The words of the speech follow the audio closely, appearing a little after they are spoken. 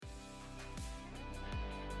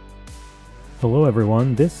Hello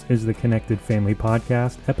everyone, this is the Connected Family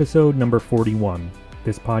Podcast, episode number 41.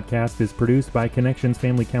 This podcast is produced by Connections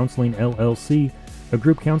Family Counseling LLC, a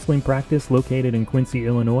group counseling practice located in Quincy,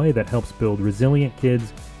 Illinois that helps build resilient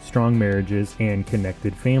kids, strong marriages, and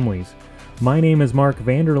connected families. My name is Mark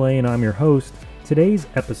Vanderlei and I'm your host. Today's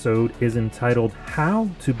episode is entitled, How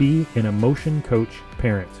to Be an Emotion Coach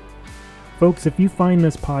Parent. Folks, if you find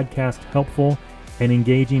this podcast helpful and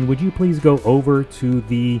engaging, would you please go over to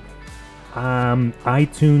the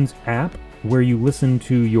iTunes app where you listen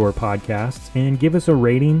to your podcasts and give us a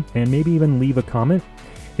rating and maybe even leave a comment.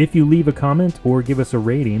 If you leave a comment or give us a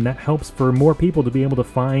rating, that helps for more people to be able to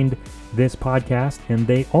find this podcast, and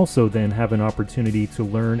they also then have an opportunity to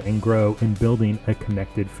learn and grow in building a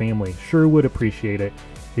connected family. Sure would appreciate it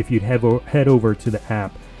if you'd head over to the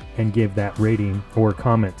app and give that rating or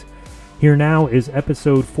comment. Here now is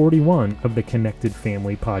episode 41 of the Connected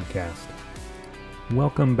Family Podcast.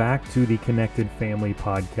 Welcome back to the Connected Family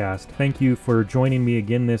Podcast. Thank you for joining me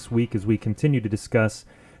again this week as we continue to discuss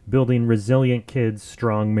building resilient kids,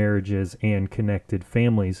 strong marriages, and connected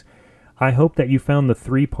families. I hope that you found the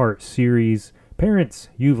three-part series, Parents,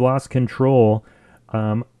 You've Lost Control,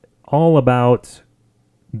 all about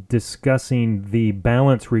discussing the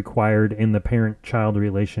balance required in the parent-child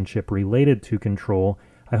relationship related to control.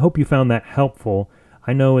 I hope you found that helpful.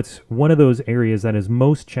 I know it's one of those areas that is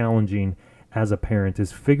most challenging as a parent,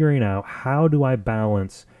 is figuring out how do I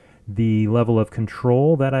balance the level of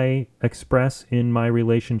control that I express in my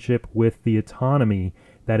relationship with the autonomy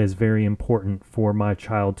that is very important for my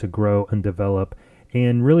child to grow and develop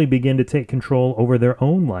and really begin to take control over their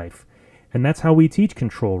own life. And that's how we teach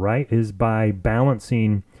control, right? Is by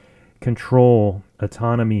balancing control,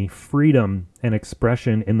 autonomy, freedom, and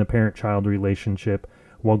expression in the parent-child relationship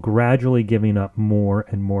while gradually giving up more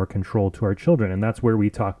and more control to our children. And that's where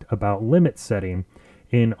we talked about limit setting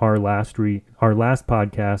in our last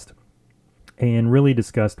podcast and really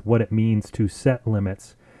discussed what it means to set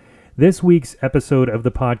limits. This week's episode of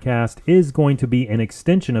the podcast is going to be an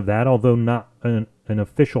extension of that, although not an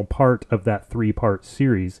official part of that three-part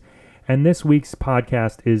series. And this week's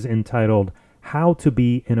podcast is entitled, How to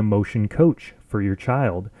Be an Emotion Coach for Your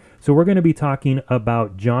Child. So we're going to be talking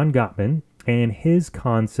about John Gottman and his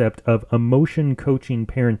concept of emotion coaching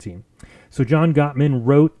parenting. So John Gottman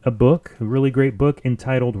wrote a book, a really great book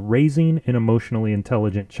entitled Raising an Emotionally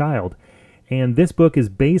Intelligent Child. And this book is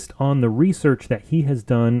based on the research that he has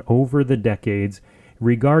done over the decades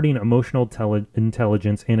regarding emotional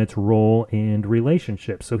intelligence and its role in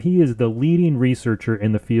relationships. So he is the leading researcher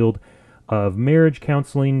in the field of marriage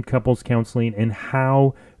counseling, couples counseling, and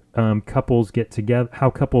how couples get together, how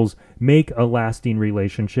couples make a lasting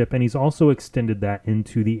relationship. And he's also extended that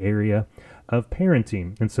into the area of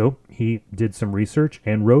parenting. And so he did some research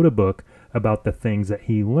and wrote a book about the things that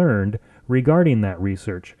he learned regarding that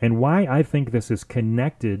research. And why I think this is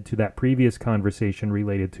connected to that previous conversation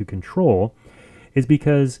related to control is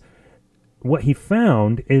because what he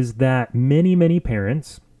found is that many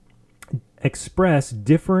parents express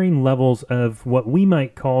differing levels of what we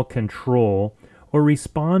might call control or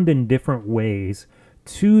respond in different ways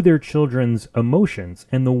to their children's emotions.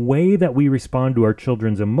 And the way that we respond to our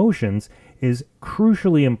children's emotions is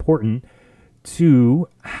crucially important to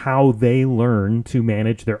how they learn to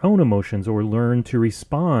manage their own emotions or learn to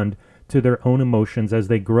respond to their own emotions as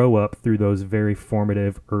they grow up through those very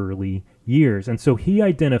formative early years. And so he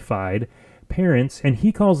identified parents, and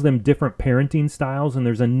he calls them different parenting styles, and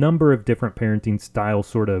there's a number of different parenting style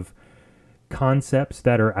sort of concepts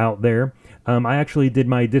that are out there. I actually did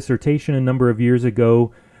my dissertation a number of years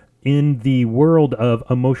ago in the world of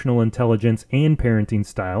emotional intelligence and parenting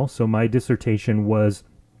style. So my dissertation was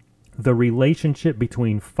the relationship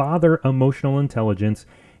between father emotional intelligence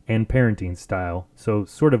and parenting style. So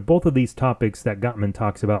sort of both of these topics that Gottman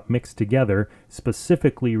talks about mixed together,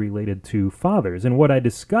 specifically related to fathers. And what I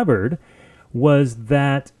discovered was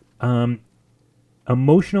that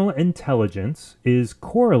emotional intelligence is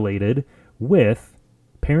correlated with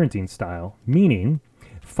parenting style, meaning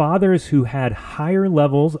fathers who had higher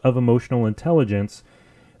levels of emotional intelligence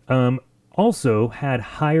also had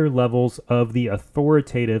higher levels of the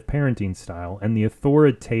authoritative parenting style. And the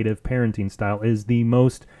authoritative parenting style is the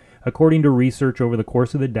most, according to research over the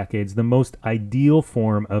course of the decades, the most ideal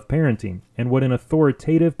form of parenting. And what an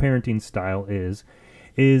authoritative parenting style is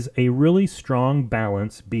a really strong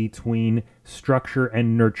balance between structure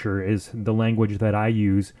and nurture, is the language that I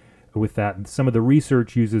use with that. Some of the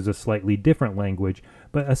research uses a slightly different language,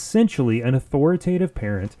 but essentially an authoritative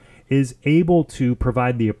parent is able to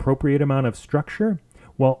provide the appropriate amount of structure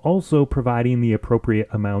while also providing the appropriate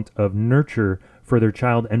amount of nurture for their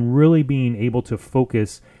child and really being able to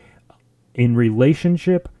focus in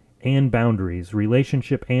relationship and boundaries,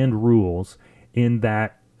 relationship and rules in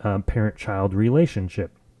that parent-child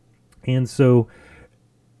relationship. And so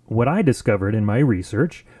what I discovered in my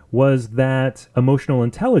research was that emotional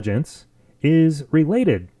intelligence is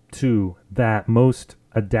related to that most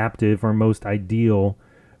adaptive or most ideal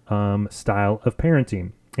style of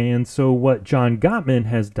parenting. And so what John Gottman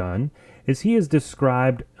has done is he has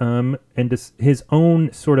described his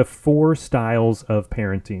own sort of 4 styles of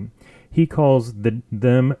parenting. He calls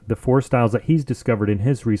the 4 styles that he's discovered in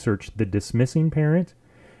his research: the dismissing parent,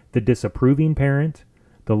 the disapproving parent,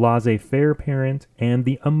 the laissez-faire parent, and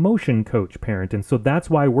the emotion coach parent. And so that's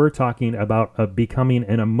why we're talking about becoming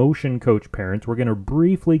an emotion coach parent. We're going to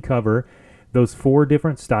briefly cover those 4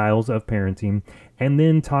 different styles of parenting, and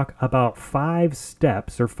then talk about 5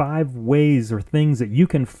 steps or 5 ways or things that you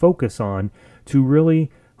can focus on to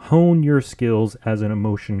really hone your skills as an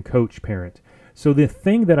emotion coach parent. So the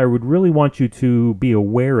thing that I would really want you to be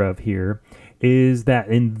aware of here is that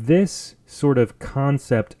in this sort of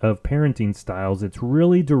concept of parenting styles, it's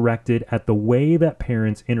really directed at the way that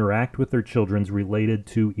parents interact with their children related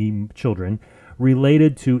to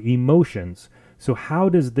emotions. So how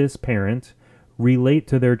does this parent relate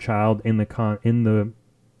to their child in the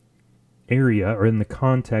area or in the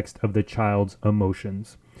context of the child's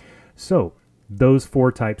emotions? So those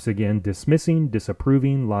 4 types again: dismissing,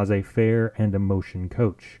 disapproving, laissez-faire, and emotion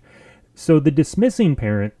coach. So the dismissing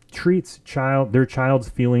parent treats their child's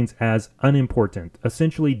feelings as unimportant,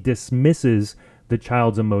 essentially dismisses the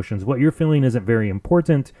child's emotions. What you're feeling isn't very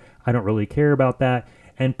important. I don't really care about that.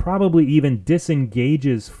 And probably even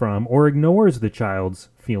disengages from or ignores the child's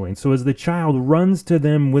feelings. So as the child runs to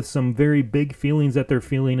them with some very big feelings that they're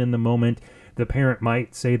feeling in the moment, the parent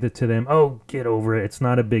might say that to them, "Oh, get over it. It's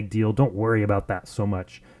not a big deal. Don't worry about that so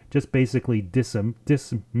much." Just basically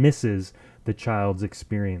dismisses the child's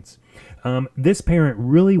experience. This parent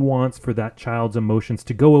really wants for that child's emotions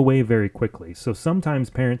to go away very quickly. So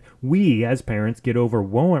sometimes we as parents get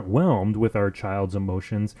overwhelmed with our child's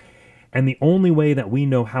emotions, and the only way that we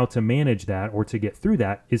know how to manage that or to get through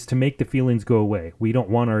that is to make the feelings go away. We don't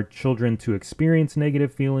want our children to experience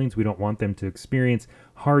negative feelings. We don't want them to experience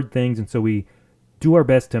hard things, and so we do our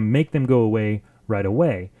best to make them go away right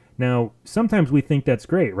away. Now, sometimes we think that's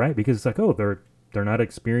great, right? Because it's like, oh, they're not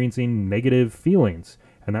experiencing negative feelings,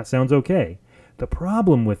 and that sounds okay. The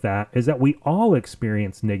problem with that is that we all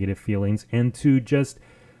experience negative feelings, and to just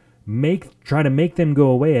try to make them go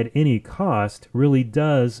away at any cost really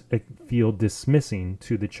does feel dismissing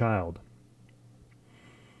to the child.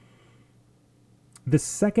 The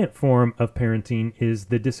second form of parenting is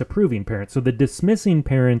the disapproving parent. So the dismissing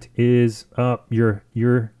parent is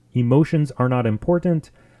your emotions are not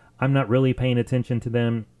important. I'm not really paying attention to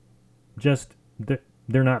them. Just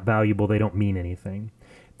they're not valuable. They don't mean anything.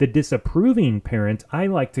 The disapproving parent I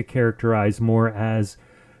like to characterize more as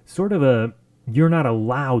sort of you're not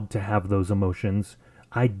allowed to have those emotions.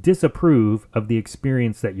 I disapprove of the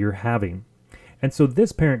experience that you're having. And so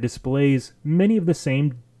this parent displays many of the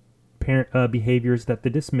same behaviors that the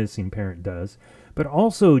dismissing parent does, but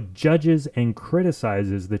also judges and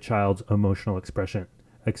criticizes the child's emotional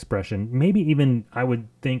expression. Maybe even, I would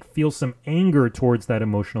think, feel some anger towards that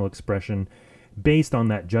emotional expression based on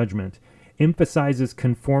that judgment. Emphasizes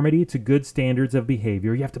conformity to good standards of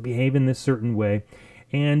behavior. You have to behave in this certain way.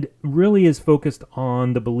 And really is focused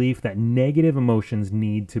on the belief that negative emotions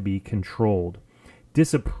need to be controlled.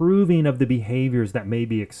 Disapproving of the behaviors that may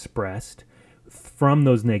be expressed from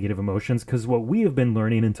those negative emotions, because what we have been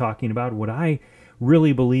learning and talking about, what I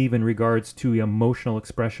really believe in regards to emotional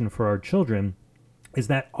expression for our children, is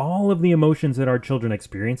that all of the emotions that our children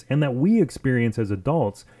experience and that we experience as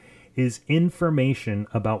adults is information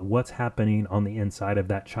about what's happening on the inside of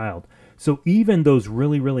that child. So even those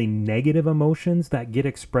really, really negative emotions that get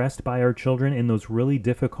expressed by our children in those really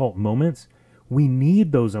difficult moments, we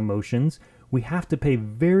need those emotions. We have to pay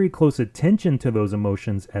very close attention to those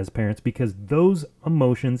emotions as parents, because those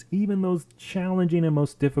emotions, even those challenging and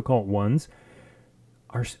most difficult ones,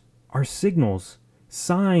 are signals,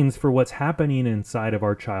 signs for what's happening inside of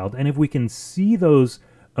our child. And if we can see those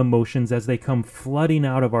emotions as they come flooding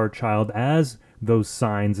out of our child as those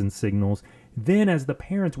signs and signals, then as the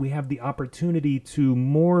parents, we have the opportunity to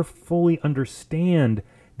more fully understand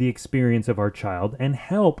the experience of our child and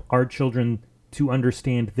help our children to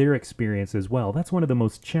understand their experience as well. That's one of the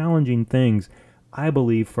most challenging things, I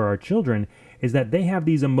believe, for our children, is that they have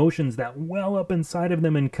these emotions that well up inside of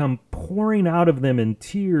them and come pouring out of them in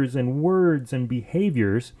tears and words and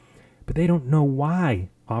behaviors, but they don't know why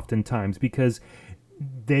oftentimes, because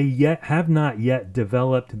they have not yet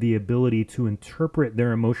developed the ability to interpret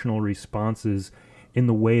their emotional responses in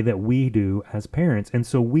the way that we do as parents. And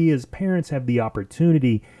so we as parents have the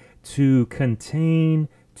opportunity to contain,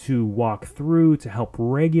 to walk through, to help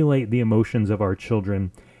regulate the emotions of our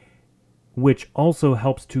children, which also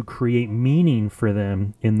helps to create meaning for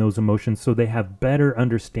them in those emotions so they have better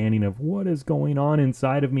understanding of what is going on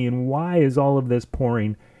inside of me and why is all of this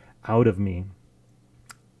pouring out of me.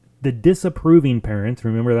 The disapproving parent,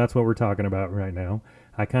 remember that's what we're talking about right now.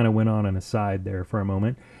 I kind of went on an aside there for a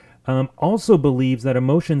moment. Also believes that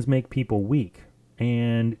emotions make people weak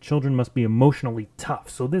and children must be emotionally tough.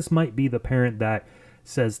 So this might be the parent that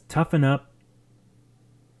says, toughen up,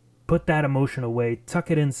 put that emotion away,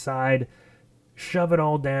 tuck it inside, shove it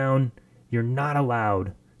all down. You're not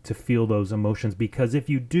allowed to feel those emotions because if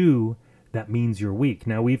you do, that means you're weak.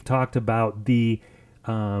 Now, we've talked about the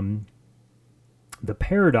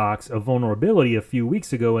paradox of vulnerability a few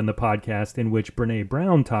weeks ago in the podcast, in which Brene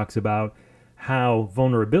Brown talks about how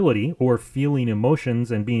vulnerability or feeling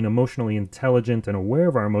emotions and being emotionally intelligent and aware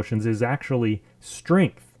of our emotions is actually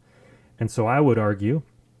strength. And so I would argue,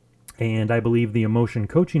 and I believe the emotion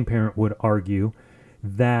coaching parent would argue,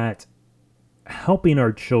 that helping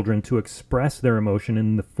our children to express their emotion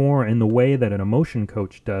in the way that an emotion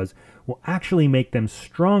coach does will actually make them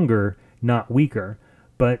stronger, not weaker.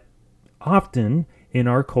 But often in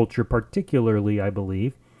our culture, particularly, I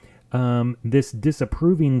believe, this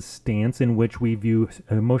disapproving stance in which we view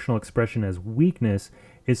emotional expression as weakness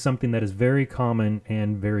is something that is very common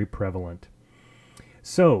and very prevalent.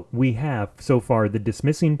 So we have so far the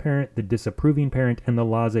dismissing parent, the disapproving parent, and the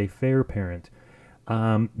laissez-faire parent.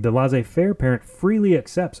 The laissez-faire parent freely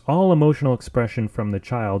accepts all emotional expression from the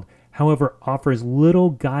child, however, offers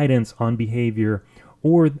little guidance on behavior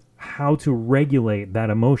or how to regulate that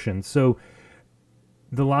emotion. So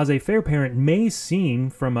the laissez-faire parent may seem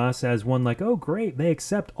from us as one like, oh, great, they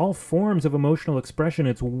accept all forms of emotional expression.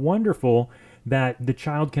 It's wonderful that the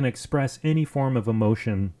child can express any form of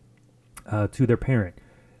emotion to their parent.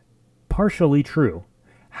 Partially true.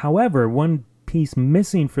 However, one piece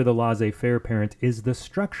missing for the laissez-faire parent is the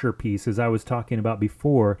structure piece, as I was talking about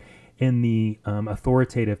before in the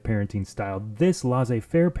authoritative parenting style. This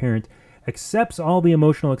laissez-faire parent accepts all the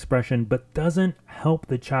emotional expression but doesn't help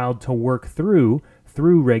the child to work through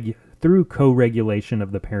co-regulation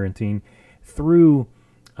of the parenting, through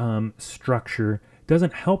structure,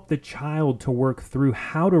 doesn't help the child to work through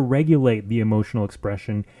how to regulate the emotional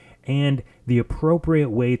expression and the appropriate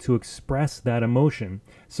way to express that emotion.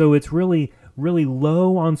 So it's really, really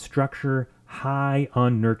low on structure, high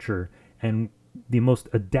on nurture. And the most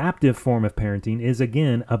adaptive form of parenting is,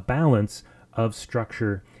 again, a balance of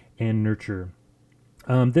structure and nurture.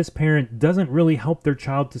 This parent doesn't really help their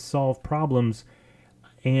child to solve problems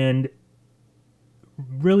and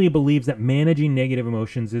really believes that managing negative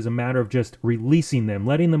emotions is a matter of just releasing them,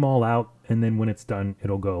 letting them all out, and then when it's done,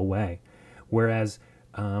 it'll go away. Whereas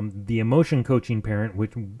the emotion coaching parent,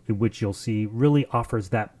 which you'll see, really offers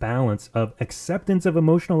that balance of acceptance of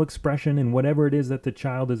emotional expression and whatever it is that the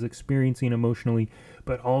child is experiencing emotionally,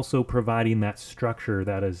 but also providing that structure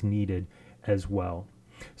that is needed as well.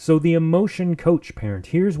 So the emotion coach parent,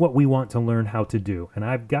 here's what we want to learn how to do. And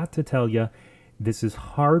I've got to tell you, this is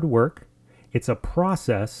hard work. It's a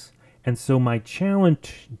process. And so my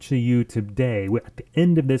challenge to you today, at the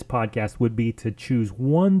end of this podcast, would be to choose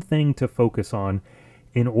one thing to focus on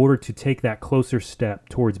in order to take that closer step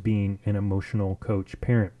towards being an emotional coach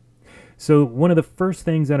parent. So one of the first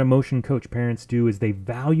things that emotion coach parents do is they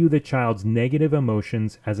value the child's negative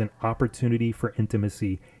emotions as an opportunity for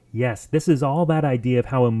intimacy. Yes, this is all that idea of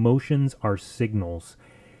how emotions are signals.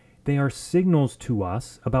 They are signals to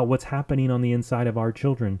us about what's happening on the inside of our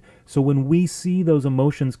children. So when we see those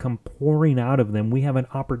emotions come pouring out of them, we have an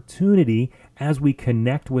opportunity as we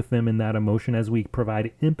connect with them in that emotion, as we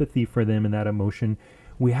provide empathy for them in that emotion,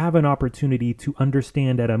 we have an opportunity to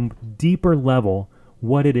understand at a deeper level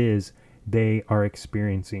what it is they are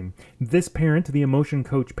experiencing. This parent, the emotion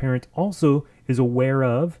coach parent, also is aware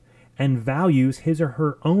of and values his or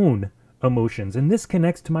her own emotions. And this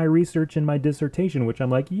connects to my research in my dissertation, which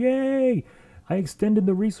I'm like, yay, I extended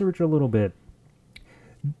the research a little bit.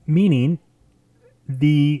 Meaning,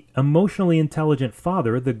 the emotionally intelligent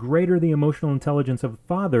father, the greater the emotional intelligence of the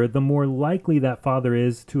father, the more likely that father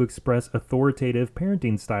is to express authoritative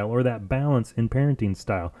parenting style or that balance in parenting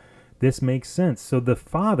style. This makes sense. So the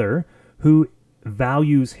father who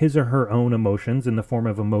values his or her own emotions in the form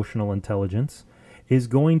of emotional intelligence is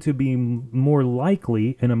going to be more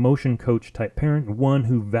likely an emotion coach type parent, one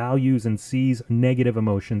who values and sees negative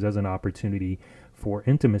emotions as an opportunity for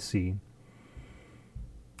intimacy.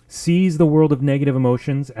 sees the world of negative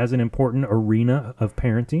emotions as an important arena of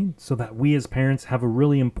parenting, so that we as parents have a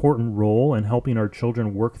really important role in helping our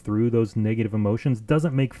children work through those negative emotions,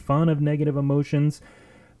 doesn't make fun of negative emotions,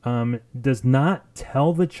 does not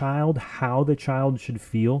tell the child how the child should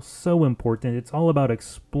feel. So important. It's all about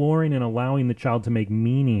exploring and allowing the child to make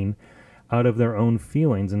meaning out of their own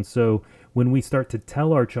feelings. And so when we start to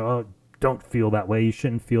tell our child, don't feel that way, you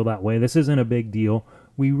shouldn't feel that way, this isn't a big deal,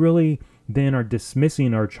 we really then are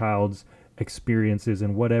dismissing our child's experiences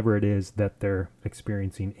and whatever it is that they're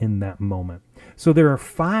experiencing in that moment. So there are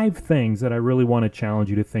 5 things that I really want to challenge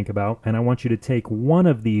you to think about, and I want you to take one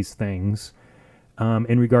of these things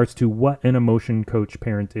in regards to what an emotion coach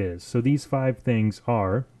parent is. So these 5 things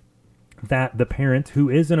are that the parent who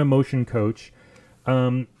is an emotion coach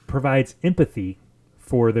provides empathy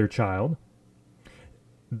for their child.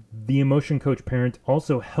 The emotion coach parent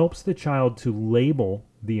also helps the child to label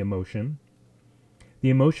the emotion.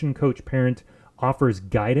 The emotion coach parent offers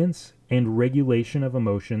guidance and regulation of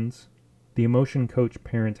emotions. The emotion coach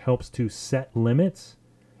parent helps to set limits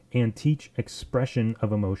and teach expression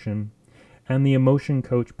of emotion. And the emotion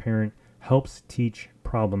coach parent helps teach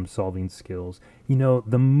problem-solving skills. You know,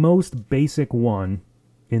 the most basic one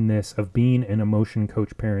in this of being an emotion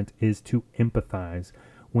coach parent is to empathize.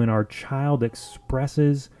 When our child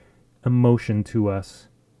expresses emotion to us,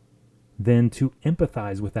 then to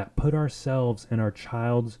empathize with that, put ourselves in our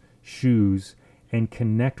child's shoes and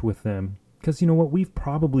connect with them. Because you know what? We've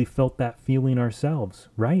probably felt that feeling ourselves,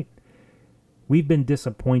 right? We've been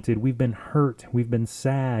disappointed, we've been hurt, we've been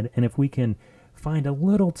sad, and if we can find a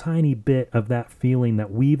little tiny bit of that feeling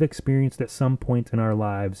that we've experienced at some point in our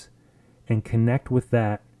lives and connect with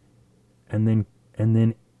that, and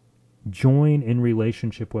then join in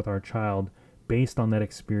relationship with our child based on that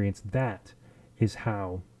experience, that is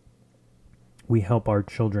how we help our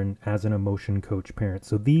children as an emotion coach parent.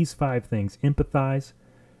 So these 5 things: empathize,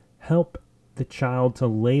 help the child to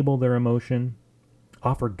label their emotion,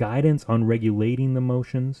 offer guidance on regulating the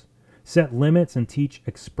emotions, set limits and teach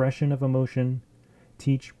expression of emotion,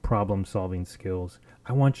 teach problem-solving skills.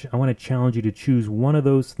 I want to challenge you to choose one of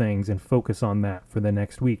those things and focus on that for the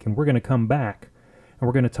next week. And we're going to come back and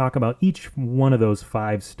we're going to talk about each one of those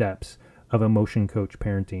 5 steps of emotion coach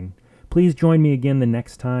parenting. Please join me again the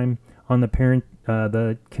next time on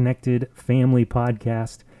the Connected Family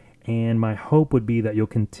Podcast. And my hope would be that you'll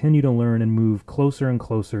continue to learn and move closer and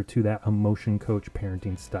closer to that emotion coach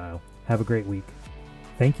parenting style. Have a great week.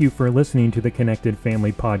 Thank you for listening to the Connected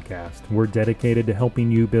Family Podcast. We're dedicated to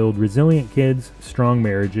helping you build resilient kids, strong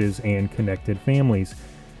marriages, and connected families.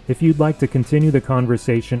 If you'd like to continue the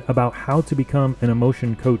conversation about how to become an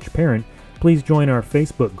emotion coach parent, please join our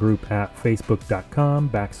Facebook group at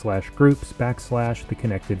facebook.com/groups/the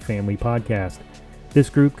Connected Family Podcast. This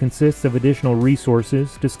group consists of additional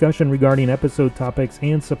resources, discussion regarding episode topics,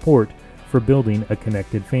 and support for building a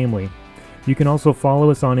connected family. You can also follow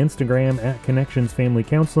us on Instagram at Connections Family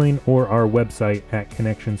Counseling or our website at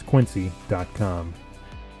connectionsquincy.com.